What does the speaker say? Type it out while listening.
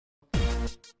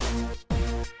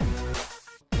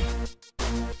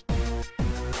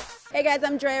Hey guys,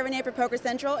 I'm Drea for Poker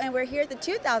Central, and we're here at the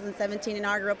 2017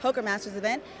 inaugural Poker Masters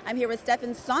event. I'm here with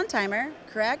Steffen Sontheimer,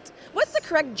 correct? What's the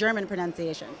correct German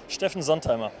pronunciation? Steffen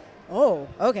Sontheimer. Oh,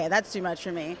 okay, that's too much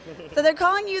for me. So they're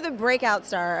calling you the breakout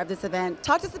star of this event.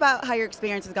 Talk to us about how your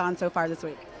experience has gone so far this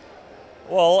week.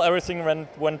 Well, everything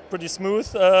went pretty smooth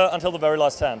until the very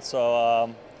last hand.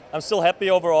 So I'm still happy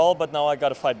overall, but now I got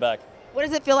to fight back. What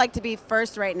does it feel like to be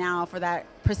first right now for that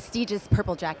prestigious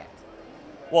purple jacket?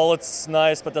 Well, it's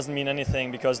nice, but doesn't mean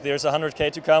anything because there's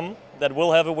 100K to come that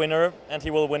will have a winner, and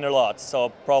he will win a lot.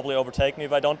 So probably overtake me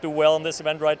if I don't do well in this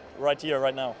event right here,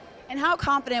 right now. And how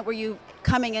confident were you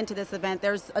coming into this event?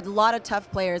 There's a lot of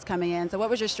tough players coming in. So what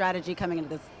was your strategy coming into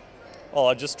this? Well,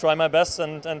 I just try my best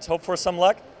and hope for some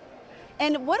luck.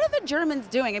 And what are the Germans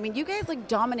doing? I mean, you guys like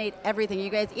dominate everything. Are you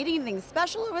guys eating anything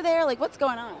special over there? Like, what's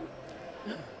going on?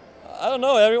 I don't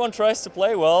know, everyone tries to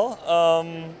play well,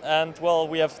 and well,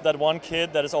 we have that one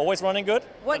kid that is always running good.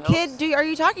 What kid are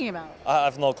you talking about? I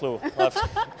have no clue.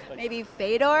 Maybe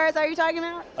Fedor, are you talking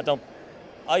about? I don't,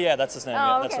 oh yeah, that's his name. Oh,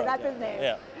 yeah, okay, that's right. that's his name.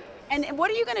 Yeah. And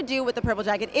what are you going to do with the purple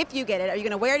jacket if you get it? Are you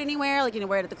going to wear it anywhere? Like, you going to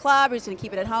wear it at the club? Or are you just going to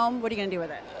keep it at home? What are you going to do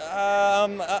with it?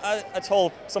 I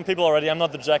told some people already I'm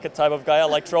not the jacket type of guy. I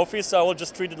like trophies, so I will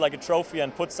just treat it like a trophy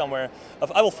and put somewhere.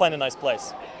 I will find a nice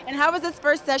place. And how was this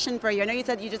first session for you? I know you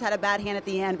said you just had a bad hand at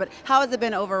the end, but how has it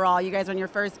been overall? You guys are on your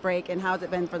first break, and how has it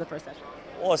been for the first session?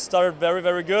 Well, it started very,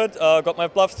 very good. Got my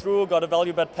bluff through, got a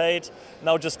value bet paid.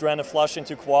 Now just ran a flush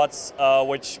into quads,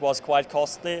 which was quite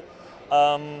costly.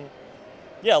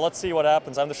 Yeah, let's see what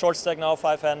happens. I'm the short stack now,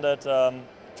 5-handed.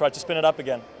 Try to spin it up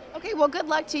again. Okay, well, good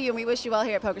luck to you, and we wish you well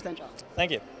here at Poker Central. Thank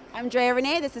you. I'm Drea.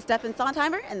 This is Steffen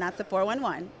Sontheimer, and that's the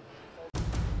 411.